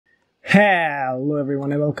Hello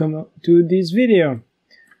everyone and welcome to this video.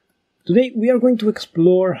 Today we are going to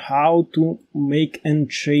explore how to make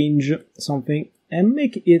and change something and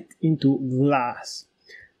make it into glass.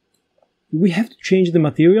 We have to change the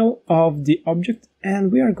material of the object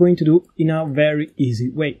and we are going to do in a very easy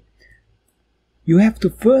way. You have to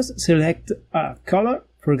first select a color,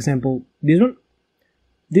 for example this one.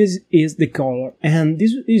 This is the color and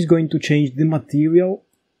this is going to change the material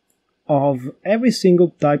of every single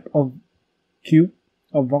type of cube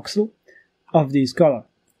of voxel of this color.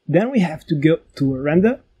 Then we have to go to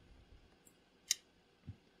render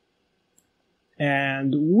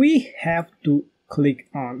and we have to click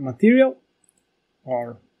on material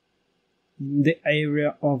or the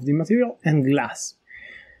area of the material and glass.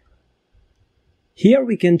 Here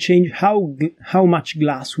we can change how much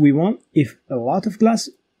glass we want, if a lot of glass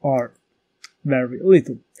or very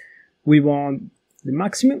little. We want the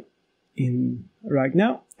maximum in right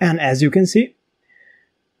now, and as you can see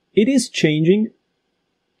it is changing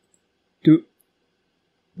to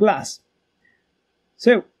glass.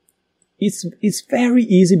 So it's very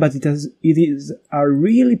easy, but it is a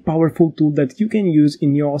really powerful tool that you can use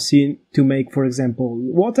in your scene to make, for example,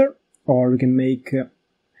 water, or you can make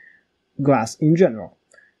glass in general.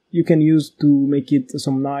 You can use to make it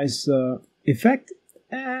some nice effect,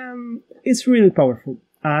 and it's really powerful.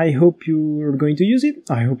 I hope you are going to use it.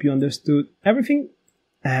 I hope you understood everything,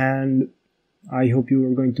 and I hope you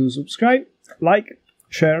are going to subscribe, like,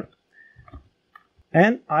 share,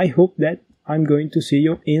 and I hope that I'm going to see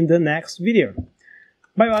you in the next video.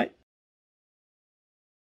 Bye bye.